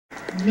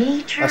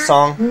major a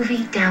song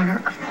movie downer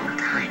of all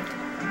time.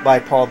 by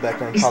Paul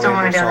Beckman. You still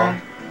want to go song.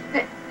 there?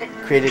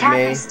 Created Kathy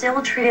May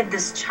still treated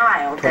this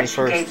child that she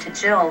 21st, gave to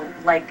Jill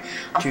like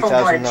a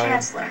full-blood 2009.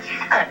 chancellor.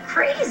 Yeah,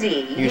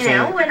 crazy. You Using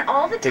know, when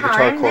all the the guitar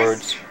time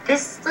chords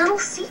this little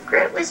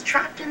secret was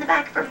trapped in the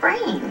back of her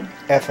brain.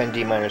 F and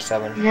D minor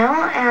 7. You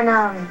know,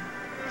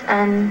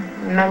 and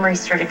memory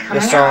started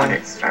coming song out.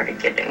 It started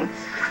getting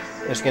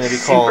It's going to be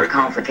super called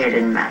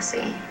complicated and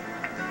messy.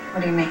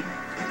 What do you mean?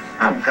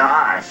 Oh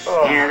gosh,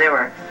 Oh. you know, there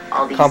were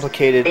all these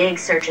Complicated big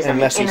searches and on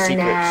the Messy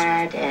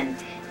internet and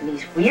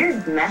these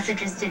weird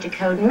messages to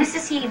decode. And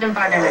Mrs. He even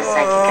brought in a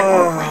psychic at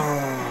one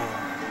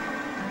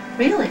point.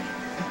 Really?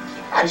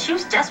 Yeah, she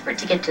was desperate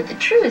to get to the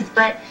truth,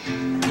 but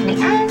in the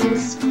end,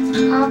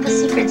 all the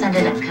secrets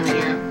ended up coming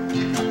out.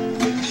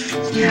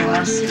 Yeah,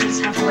 well, secrets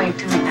have a way of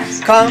doing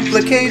that.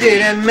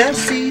 Complicated and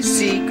messy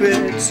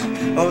secrets.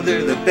 Oh,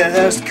 they're the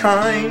best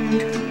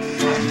kind.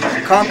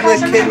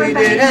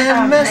 Complicated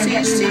and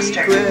messy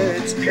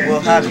secrets. Well,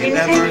 have you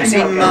ever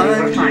seen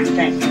mine?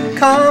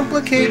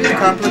 Complicated,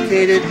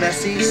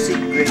 messy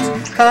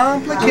secrets.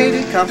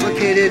 Complicated,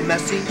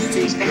 messy secrets.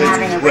 She's been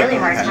having a really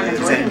hard time Has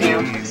avoiding you.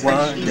 Looks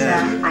like she's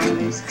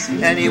finding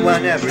success.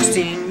 anyone ever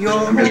seen your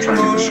I'm just trying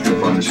to get the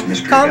scoop on this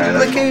mystery guy.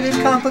 that's all. Complicated,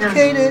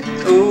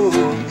 oh,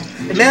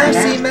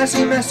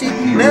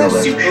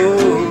 messy,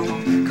 oh,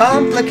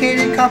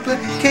 complicated,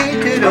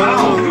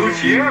 oh,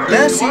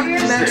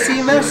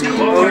 messy,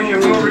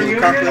 oh,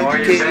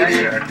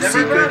 complicated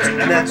secrets,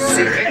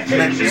 messy,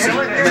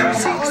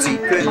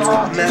 secrets,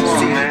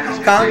 messy,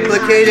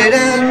 complicated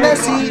and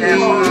messy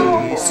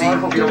secrets.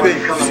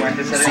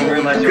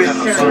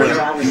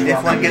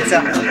 If one gets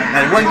out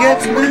and one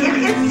gets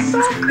loose,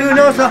 who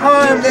knows the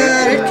harm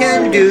that it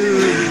can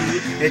do?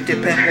 It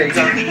depends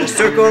on the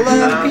circle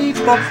of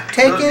people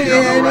taking it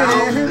in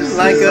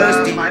like a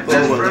steeple.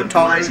 Well, the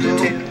taller the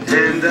tail,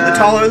 the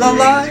taller the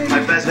lie,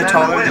 the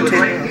taller the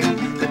tail,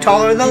 the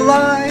taller the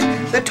lie,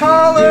 the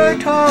taller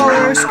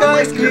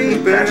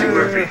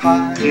skyscraper.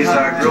 High, He's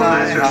our girl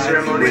master of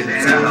ceremonies. in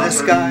the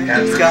sky. The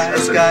taller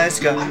the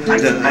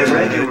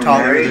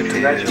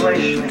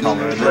tail, the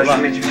taller the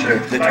lie,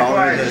 the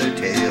taller the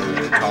tail,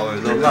 the taller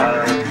the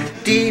lie.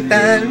 Deep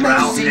and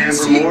messy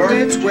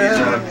secrets,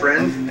 well,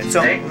 it's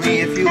only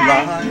if you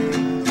lie.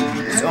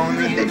 It's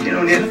only if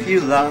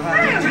you lie.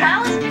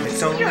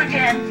 It's only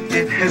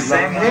if you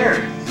lie.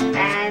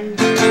 And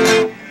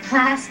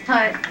last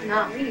but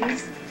not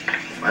least,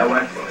 My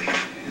wife,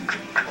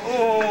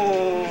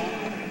 Chloe.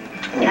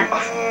 yeah.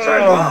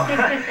 Sorry.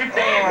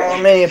 Oh,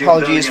 many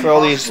apologies for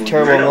all these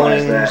terrible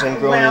moanings and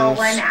Well, groanings.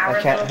 when our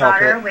I can't little help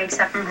daughter it. wakes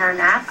up from her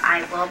nap,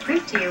 I will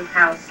prove to you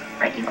how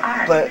right you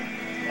are. But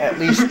at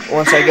least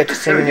once I get to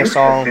singing a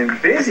song, Been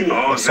busy.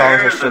 the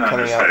songs are still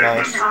coming out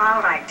nice.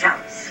 All right,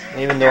 Thomas.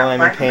 Even though I'm in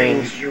What pain,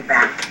 brings you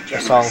back to the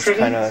General songs City?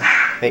 kind of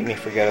make me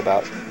forget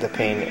about the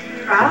pain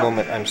the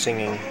moment I'm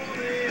singing.